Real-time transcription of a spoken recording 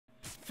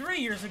3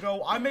 years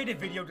ago, I made a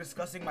video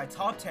discussing my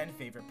top 10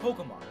 favorite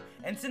Pokemon,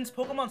 and since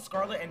Pokemon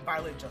Scarlet and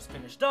Violet just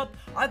finished up,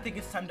 I think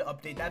it's time to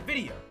update that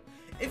video.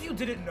 If you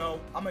didn't know,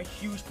 I'm a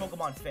huge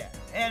Pokemon fan,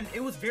 and it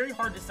was very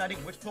hard deciding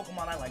which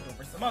Pokemon I liked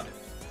over some others.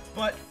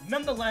 But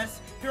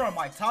nonetheless, here are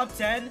my top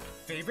 10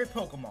 favorite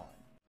Pokemon.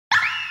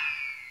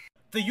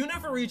 The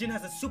Unova region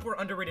has a super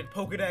underrated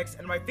Pokedex,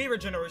 and my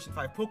favorite Generation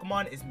 5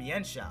 Pokemon is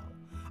Mienshao.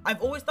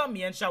 I've always thought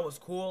Mienshao was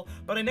cool,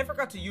 but I never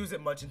got to use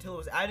it much until it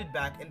was added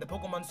back in the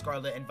Pokemon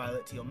Scarlet and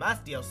Violet Teal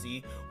Mask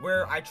DLC,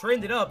 where I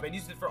trained it up and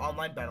used it for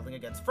online battling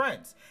against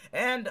friends,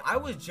 and I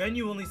was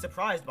genuinely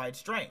surprised by its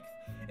strength.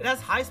 It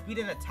has high speed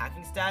and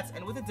attacking stats,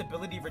 and with its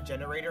ability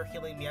Regenerator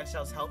healing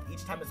Mienshao's health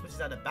each time it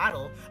switches out of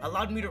battle,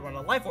 allowed me to run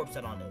a Life Orb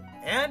set on it,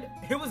 and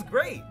it was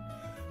great!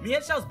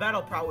 Mienshao's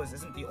battle prowess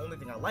isn't the only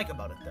thing I like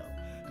about it though.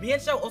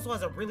 Mienshao also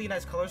has a really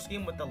nice color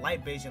scheme with the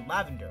light beige and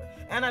lavender,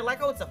 and I like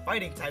how it's a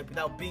fighting type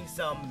without being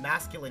some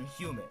masculine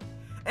human.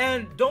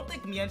 And don't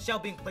think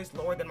Mienshao being placed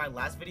lower than my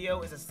last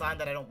video is a sign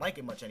that I don't like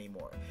it much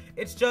anymore.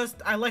 It's just,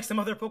 I like some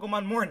other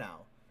Pokemon more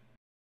now.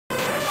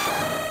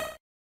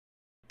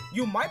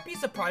 You might be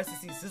surprised to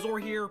see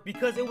Scizor here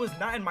because it was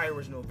not in my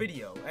original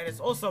video, and it's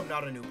also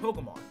not a new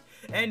Pokemon.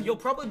 And you'll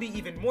probably be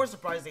even more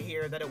surprised to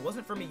hear that it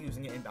wasn't for me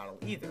using it in battle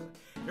either.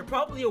 You're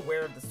probably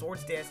aware of the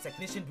Swords Dance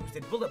Technician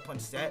Boosted Bullet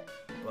Punch set,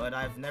 but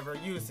I've never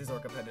used Scizor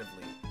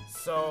competitively.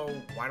 So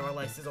why do I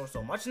like Scizor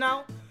so much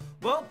now?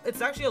 Well,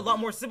 it's actually a lot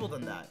more simple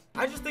than that.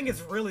 I just think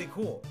it's really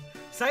cool.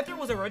 Scyther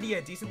was already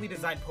a decently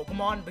designed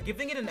Pokemon, but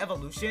giving it an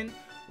evolution,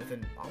 with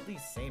an oddly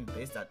same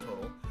base stat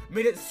total,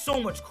 made it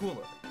so much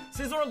cooler.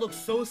 Scizor looks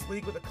so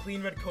sleek with a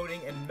clean red coating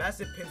and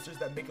massive pincers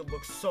that make it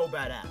look so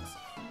badass.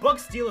 Bug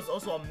Steel is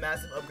also a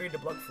massive upgrade to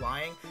Bug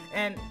Flying,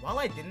 and while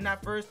I didn't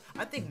at first,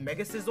 I think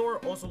Mega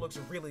Scizor also looks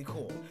really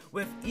cool,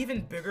 with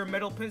even bigger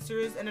metal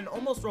pincers and an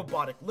almost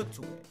robotic look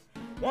to it.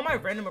 While my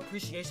random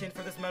appreciation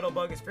for this metal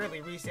bug is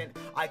fairly recent,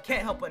 I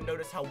can't help but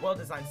notice how well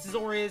designed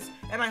Scizor is,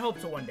 and I hope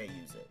to one day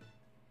use it.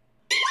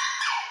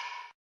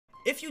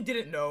 If you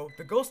didn't know,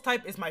 the Ghost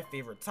type is my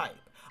favorite type.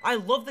 I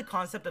love the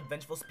concept of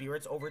vengeful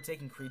spirits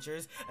overtaking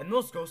creatures, and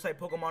most Ghost type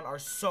Pokemon are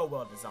so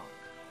well designed.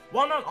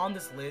 While not on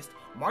this list,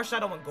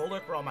 Marshadow and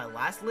Golurk were on my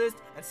last list,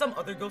 and some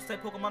other Ghost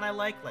type Pokemon I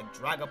like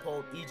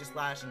Dragapult,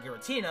 Aegislash, and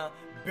Giratina,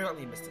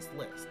 barely missed this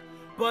list.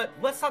 But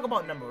let's talk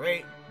about number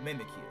 8,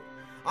 Mimikyu.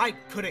 I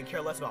couldn't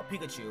care less about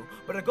Pikachu,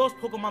 but a Ghost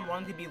Pokemon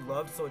wanting to be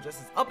loved so it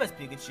just as up as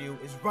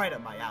Pikachu is right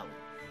up my alley.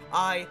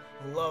 I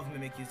love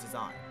Mimikyu's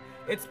design.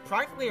 It's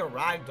practically a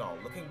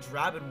ragdoll, looking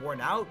drab and worn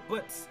out,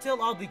 but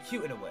still oddly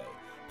cute in a way.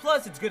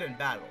 Plus, it's good in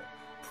battle.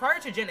 Prior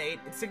to Gen 8,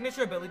 its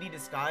signature ability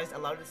Disguise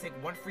allowed it to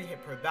take 1 free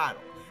hit per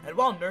battle, and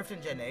while nerfed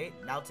in Gen 8,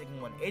 now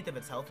taking 1/8 of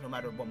its health no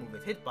matter what move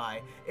it's hit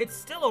by, it's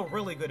still a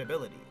really good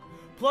ability.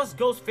 Plus,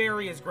 Ghost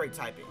Fairy is great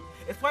typing.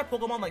 It's why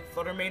Pokemon like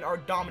Fluttermane are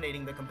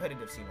dominating the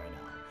competitive scene right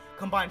now.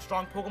 Combine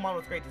strong Pokemon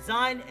with great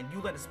design, and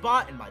you land a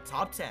spot in my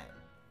top 10.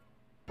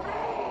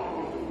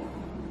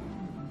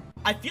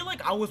 I feel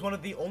like I was one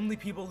of the only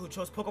people who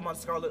chose Pokemon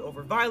Scarlet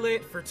over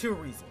Violet for 2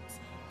 reasons.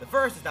 The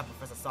first is that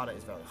Professor Sada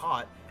is very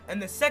hot, and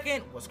the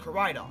second was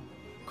Koraidon.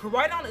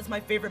 Koraidon is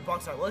my favorite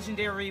box art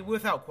legendary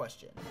without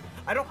question.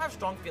 I don't have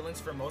strong feelings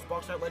for most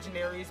box art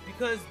legendaries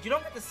because you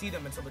don't get to see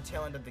them until the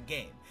tail end of the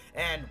game,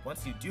 and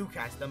once you do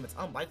catch them, it's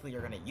unlikely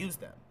you're going to use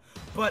them.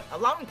 But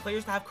allowing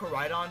players to have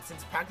Koraidon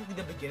since practically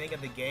the beginning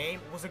of the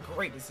game was a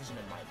great decision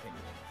in my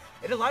opinion.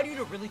 It allowed you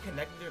to really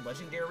connect with your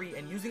legendary,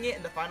 and using it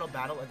in the final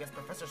battle against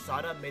Professor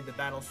Sada made the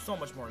battle so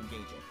much more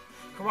engaging.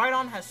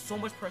 Koraidon has so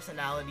much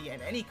personality,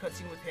 and any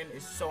cutscene with him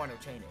is so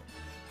entertaining.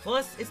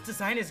 Plus, its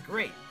design is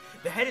great.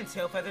 The head and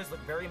tail feathers look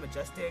very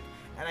majestic,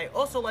 and I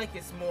also like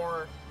its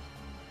more,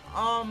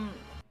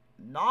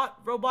 not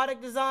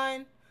robotic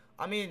design.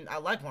 I mean, I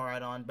like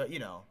Koraidon, but you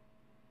know,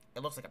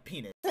 it looks like a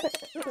penis.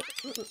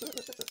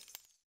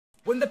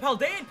 When the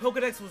Paldean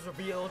Pokedex was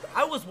revealed,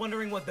 I was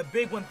wondering what the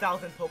big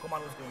 1000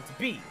 Pokemon was going to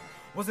be.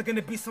 Was it going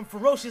to be some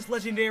ferocious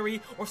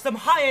legendary, or some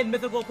high-end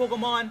mythical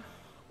Pokemon,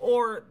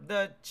 or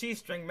the cheese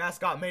string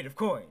mascot made of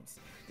coins?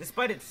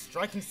 Despite its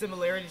striking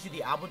similarity to the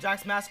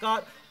Applejacks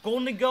mascot,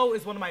 Goldengo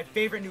is one of my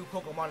favorite new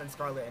Pokemon in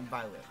Scarlet and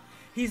Violet.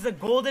 He's a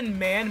golden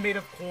man made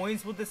of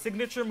coins with the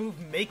signature move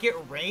Make It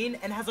Rain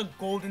and has a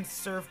golden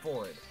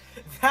surfboard.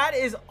 That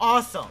is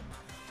awesome!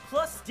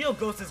 Plus, Steel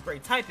Ghost is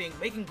great typing,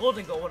 making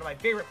Goldengo one of my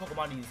favorite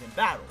Pokemon to use in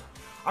battle.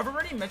 I've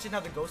already mentioned how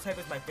the Ghost type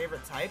is my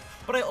favorite type,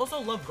 but I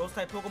also love Ghost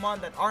type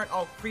Pokemon that aren't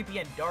all creepy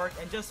and dark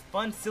and just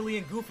fun, silly,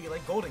 and goofy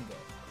like Goldengo.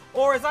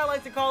 Or as I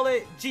like to call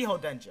it,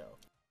 Jiho-Denjo.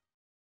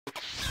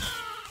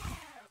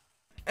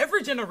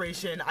 Every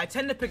generation, I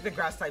tend to pick the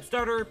Grass type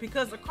starter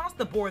because across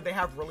the board they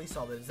have really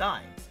solid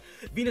designs.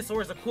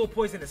 Venusaur is a cool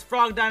poisonous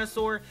frog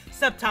dinosaur,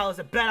 Sceptile is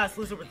a badass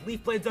lizard with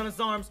leaf blades on his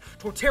arms,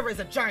 Torterra is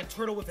a giant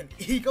turtle with an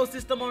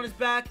ecosystem on his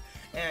back,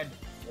 and,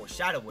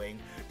 foreshadowing,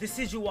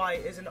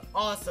 Decidueye is an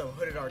awesome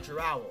hooded archer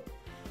owl.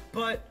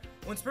 But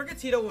when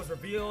Sprigatito was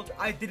revealed,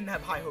 I didn't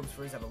have high hopes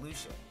for his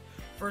evolution.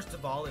 First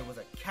of all, it was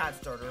a cat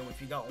starter, which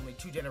we got only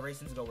 2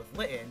 generations ago with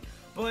Litten,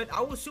 but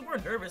I was super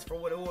nervous for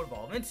what it would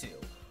evolve into.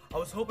 I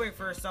was hoping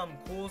for some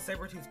cool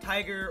saber-toothed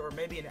tiger or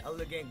maybe an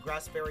elegant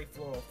grass-berry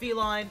floral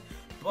feline,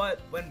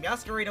 but when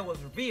Masquerada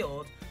was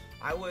revealed,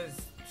 I was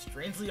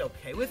strangely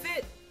okay with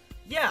it.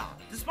 Yeah,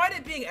 despite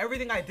it being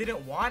everything I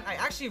didn't want, I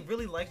actually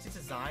really liked its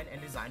design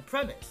and design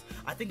premise.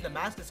 I think the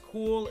mask is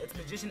cool, its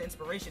magician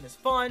inspiration is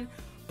fun,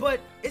 but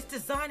its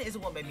design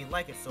isn't what made me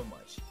like it so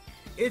much.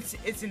 It's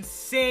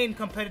insane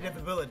competitive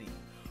ability.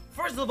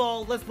 First of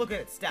all, let's look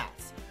at its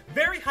stats.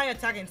 Very high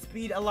attack and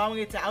speed, allowing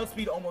it to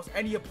outspeed almost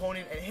any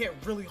opponent and hit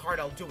really hard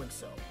while doing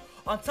so.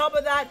 On top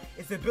of that,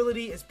 its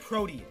ability is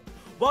Protean.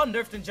 While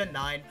nerfed in Gen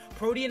 9,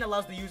 Protean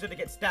allows the user to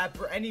get stabbed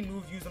for any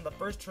move used on the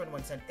first turn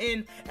when sent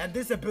in, and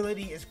this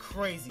ability is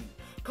crazy.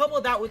 Couple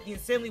that with the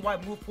insanely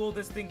wide move pool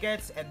this thing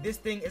gets, and this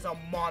thing is a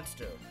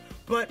monster.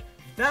 But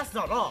that's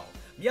not all.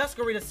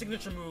 Masquerada's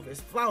signature move is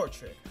Flower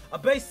Trick, a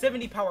base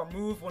 70 power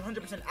move,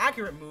 100%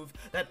 accurate move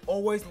that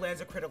always lands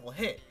a critical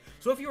hit.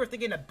 So if you were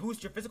thinking to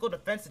boost your physical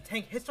defense to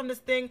tank hits from this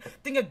thing,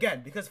 think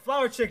again, because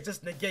Flower Trick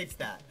just negates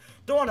that.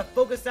 Throw on a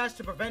focus sash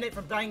to prevent it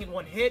from dying in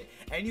one hit,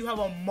 and you have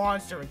a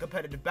monster in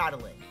competitive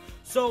battling.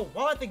 So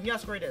while I think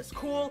Masquerada is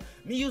cool,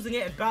 me using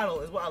it in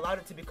battle is what allowed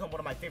it to become one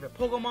of my favorite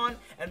Pokemon,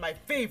 and my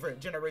favorite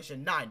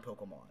Generation 9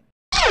 Pokemon.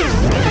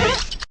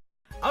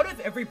 Out of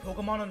every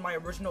Pokemon on my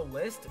original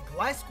list,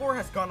 Gliscor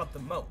has gone up the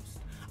most.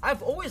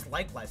 I've always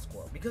liked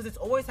Gliscor because it's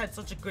always had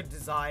such a good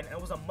design and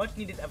was a much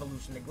needed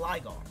evolution to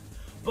Gligar.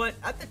 But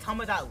at the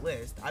time of that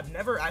list, I've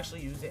never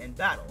actually used it in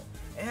battle,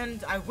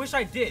 and I wish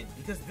I did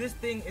because this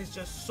thing is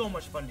just so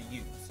much fun to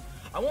use.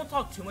 I won't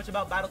talk too much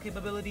about battle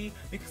capability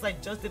because I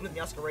just did with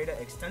Masquerada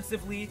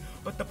extensively,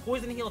 but the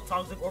Poison Heal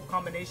Toxic Orb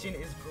combination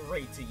is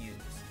great to use.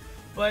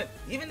 But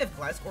even if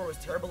Gliscor was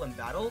terrible in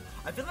battle,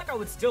 I feel like I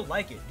would still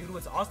like it due to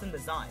its awesome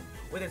design,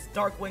 with its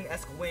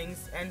Darkwing-esque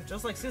wings, and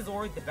just like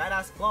Scizor, the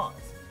badass claws.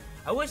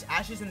 I wish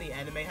Ash's in the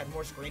anime had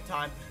more screen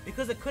time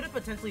because it could have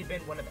potentially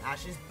been one of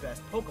Ash's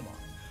best Pokemon.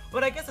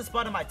 But I guess a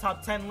spot on my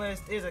top 10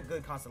 list is a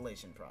good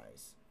consolation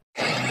prize.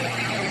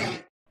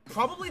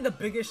 Probably the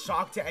biggest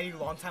shock to any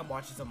longtime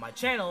watchers of my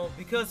channel,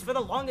 because for the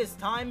longest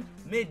time,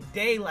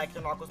 Midday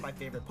Lycanroc was my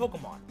favorite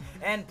Pokemon,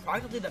 and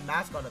practically the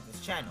mascot of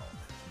this channel.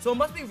 So it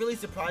must be really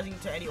surprising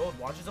to any old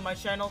watchers of my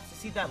channel to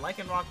see that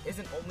Lycanroc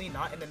isn't only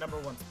not in the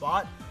 #1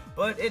 spot,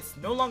 but it's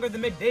no longer the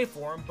Midday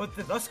form, but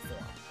the Dusk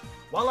form.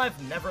 While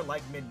I've never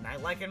liked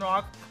Midnight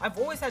Lycanroc, I've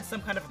always had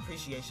some kind of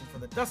appreciation for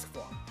the Dusk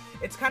form.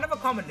 It's kind of a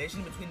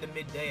combination between the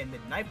Midday and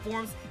Midnight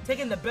forms,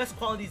 taking the best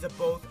qualities of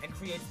both and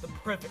creates the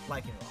perfect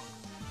Lycanroc.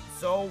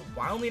 So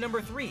why only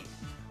 #3?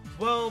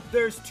 Well,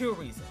 there's two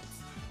reasons.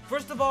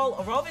 First of all,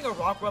 evolving a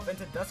Rockruff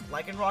into Dusk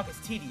Lycanroc is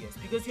tedious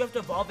because you have to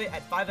evolve it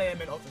at 5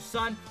 AM in Ultra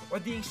Sun or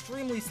the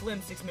extremely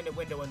slim 6-minute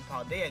window in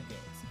Paldea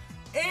games.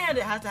 And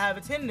it has to have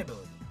its hidden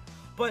ability.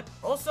 But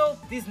also,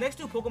 these next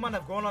two Pokemon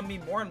have grown on me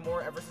more and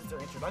more ever since their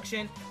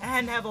introduction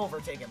and have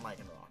overtaken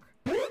Lycanroc.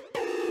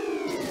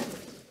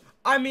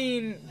 I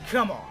mean,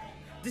 come on.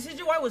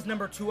 Decidueye was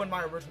 #2 on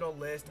my original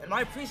list, and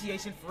my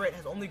appreciation for it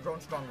has only grown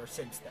stronger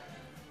since then.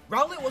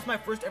 Rowlet was my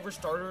first ever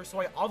starter,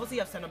 so I obviously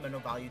have sentimental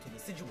value to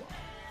Decidueye.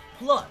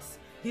 Plus,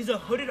 he's a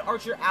hooded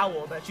archer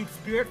owl that shoots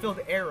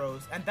spirit-filled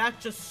arrows, and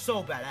that's just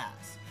so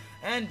badass.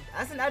 And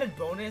as an added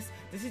bonus,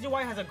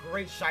 Decidueye has a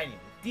great shiny,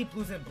 deep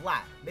blues and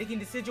black, making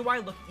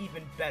Decidueye look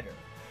even better.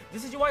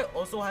 Decidueye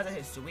also has a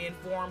Hisuian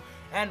form,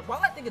 and while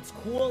I think it's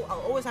cool,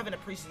 I'll always have an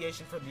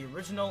appreciation for the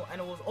original,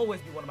 and it will always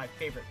be one of my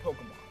favorite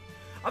Pokemon.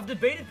 I've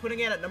debated putting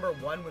it at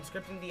 #1 when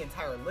scripting the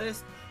entire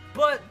list,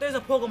 but there's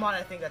a Pokemon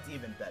I think that's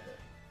even better.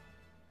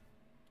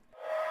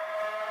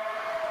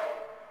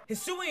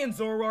 Hisuian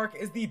Zoroark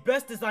is the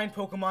best designed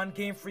Pokemon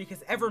Game Freak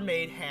has ever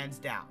made, hands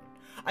down.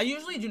 I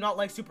usually do not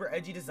like super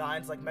edgy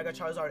designs like Mega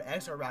Charizard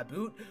X or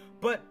Raboot,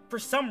 but for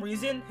some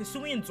reason,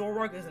 Hisuian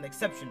Zoroark is an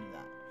exception to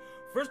that.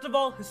 First of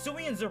all,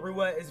 Hisuian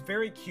Zorua is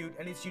very cute,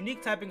 and its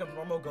unique typing of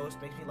normal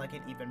ghost makes me like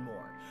it even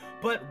more.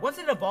 But once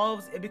it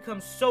evolves, it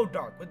becomes so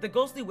dark, with the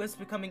ghostly wisps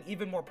becoming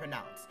even more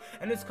pronounced,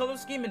 and its color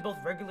scheme in both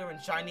regular and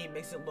shiny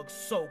makes it look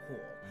so cool.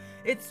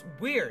 It's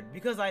weird,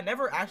 because I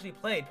never actually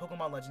played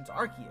Pokemon Legends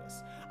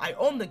Arceus. I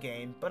own the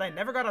game, but I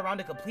never got around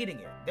to completing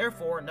it,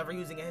 therefore never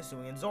using a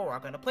Hisuian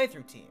Zoroark on a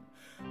playthrough team.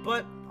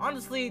 But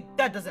honestly,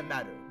 that doesn't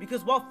matter,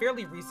 because while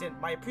fairly recent,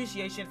 my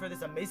appreciation for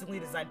this amazingly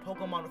designed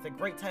Pokemon with a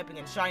great typing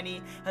and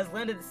shiny has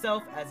landed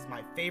itself as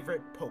my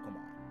favorite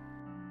Pokemon.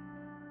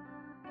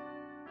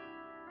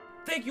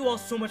 Thank you all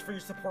so much for your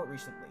support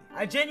recently.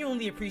 I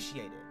genuinely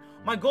appreciate it.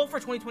 My goal for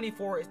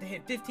 2024 is to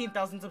hit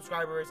 15,000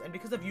 subscribers, and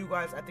because of you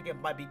guys, I think it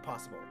might be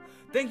possible.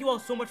 Thank you all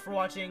so much for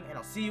watching, and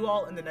I'll see you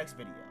all in the next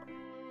video.